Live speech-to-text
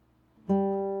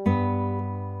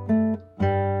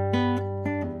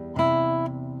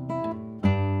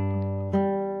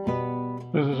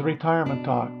Retirement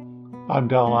Talk. I'm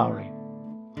Del Lowry.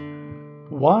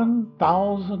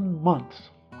 1,000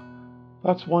 months.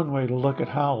 That's one way to look at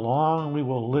how long we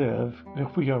will live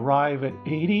if we arrive at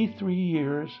 83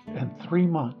 years and 3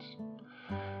 months.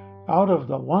 Out of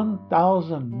the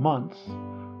 1,000 months,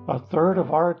 a third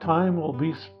of our time will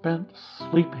be spent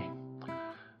sleeping.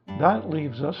 That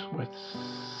leaves us with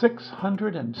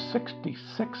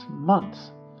 666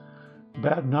 months,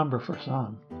 bad number for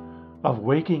some, of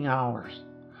waking hours.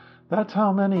 That's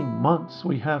how many months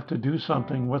we have to do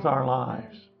something with our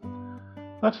lives.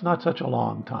 That's not such a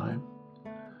long time.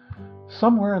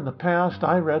 Somewhere in the past,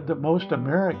 I read that most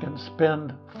Americans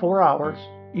spend 4 hours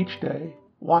each day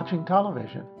watching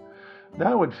television.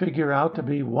 That would figure out to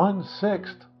be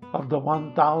 1/6 of the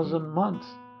 1,000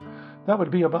 months. That would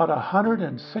be about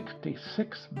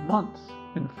 166 months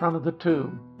in front of the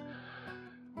tube.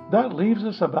 That leaves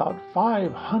us about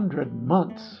 500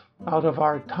 months out of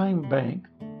our time bank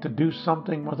to do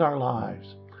something with our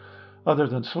lives, other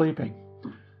than sleeping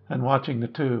and watching the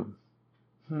tube.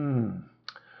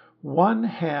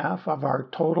 1/2 of our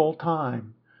total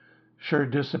time sure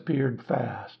disappeared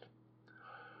fast.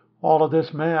 All of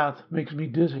this math makes me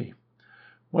dizzy.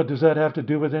 What does that have to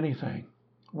do with anything?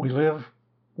 We live,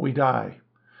 we die.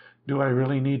 Do I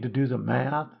really need to do the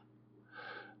math?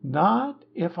 Not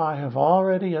if I have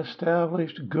already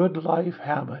established good life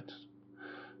habits.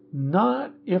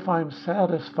 Not if I'm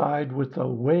satisfied with the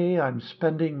way I'm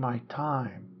spending my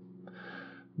time.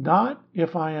 Not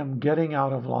if I am getting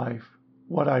out of life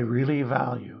what I really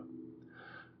value.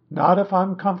 Not if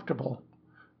I'm comfortable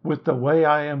with the way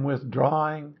I am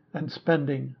withdrawing and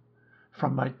spending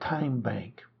from my time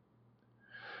bank.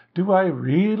 Do I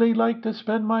really like to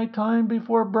spend my time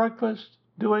before breakfast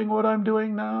doing what I'm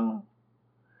doing now?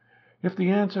 If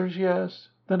the answer is yes,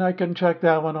 then I can check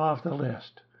that one off the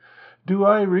list. Do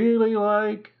I really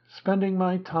like spending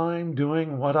my time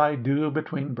doing what I do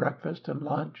between breakfast and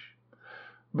lunch?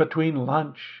 Between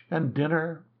lunch and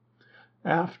dinner?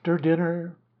 After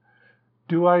dinner?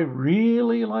 Do I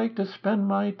really like to spend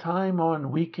my time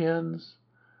on weekends,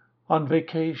 on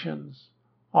vacations,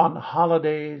 on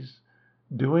holidays,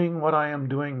 doing what I am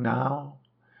doing now?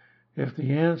 If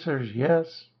the answer is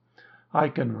yes, I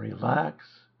can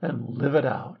relax and live it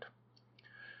out.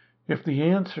 If the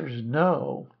answer is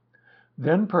no,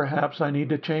 then perhaps I need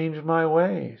to change my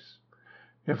ways.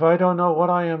 If I don't know what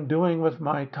I am doing with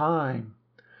my time,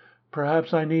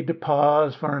 perhaps I need to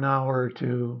pause for an hour or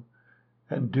two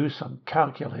and do some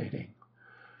calculating,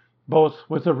 both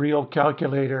with a real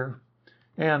calculator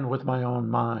and with my own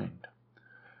mind.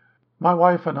 My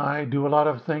wife and I do a lot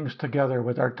of things together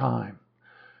with our time,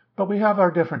 but we have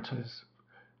our differences.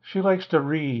 She likes to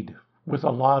read with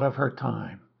a lot of her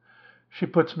time. She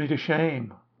puts me to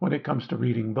shame when it comes to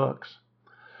reading books.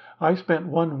 I spent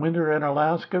one winter in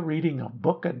Alaska reading a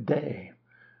book a day.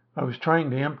 I was trying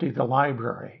to empty the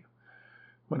library.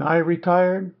 When I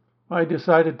retired, I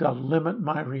decided to limit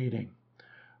my reading.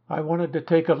 I wanted to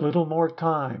take a little more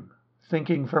time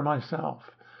thinking for myself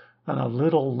and a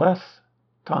little less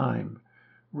time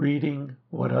reading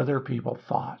what other people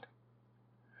thought.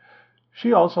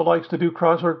 She also likes to do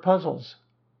crossword puzzles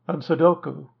and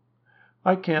Sudoku.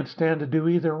 I can't stand to do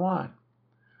either one.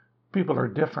 People are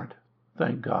different,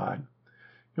 thank God.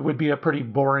 It would be a pretty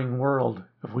boring world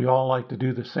if we all liked to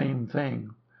do the same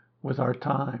thing with our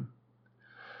time.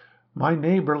 My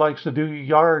neighbor likes to do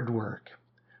yard work.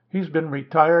 He's been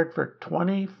retired for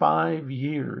 25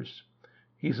 years.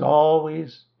 He's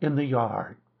always in the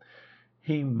yard.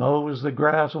 He mows the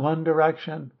grass one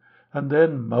direction and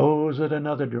then mows it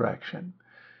another direction.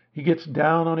 He gets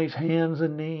down on his hands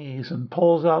and knees and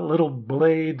pulls out little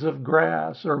blades of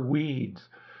grass or weeds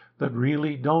that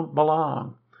really don't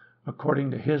belong,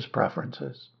 according to his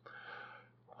preferences.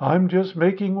 I'm just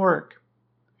making work,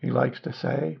 he likes to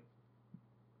say.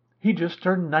 He just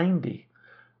turned 90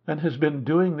 and has been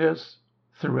doing this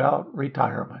throughout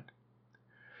retirement.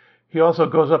 He also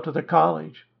goes up to the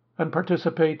college and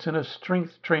participates in a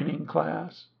strength training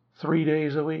class 3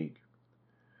 days a week.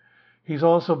 He's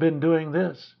also been doing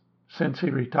this since he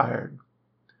retired.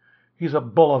 He's a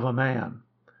bull of a man,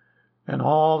 and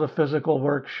all the physical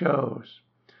work shows.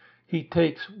 He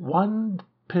takes 1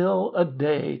 pill a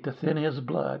day to thin his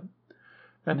blood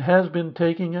and has been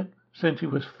taking it since he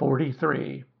was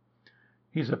 43.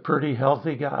 He's a pretty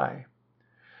healthy guy.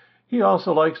 He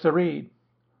also likes to read.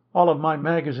 All of my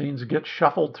magazines get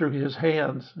shuffled through his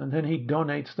hands, and then he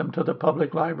donates them to the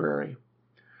public library.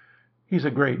 He's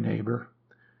a great neighbor.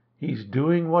 He's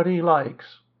doing what he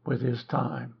likes with his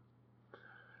time.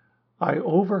 I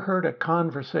overheard a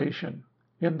conversation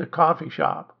in the coffee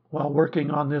shop while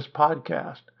working on this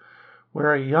podcast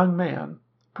where a young man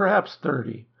perhaps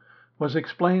 30, was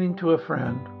explaining to a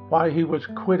friend why he was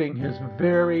quitting his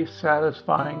very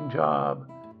satisfying job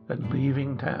and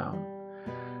leaving town.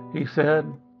 He said,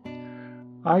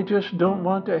 "I just don't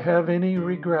want to have any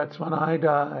regrets when I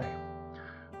die.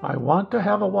 I want to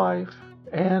have a wife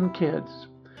and kids,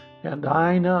 and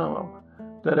I know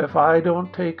that if I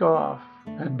don't take off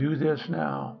and do this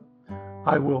now,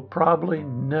 I will probably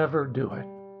never do it.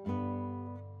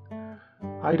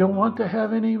 I don't want to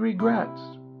have any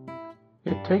regrets."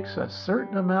 It takes a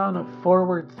certain amount of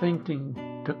forward thinking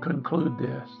to conclude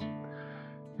this.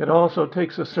 It also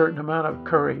takes a certain amount of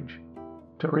courage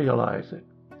to realize it.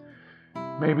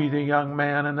 Maybe the young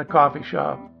man in the coffee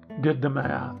shop did the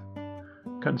math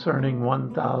concerning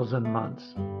 1,000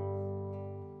 months.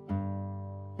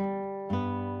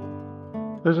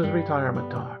 This is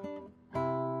Retirement Talk.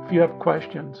 If you have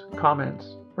questions,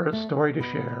 comments, or a story to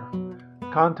share,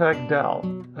 contact Del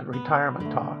at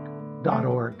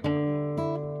retirementtalk.org.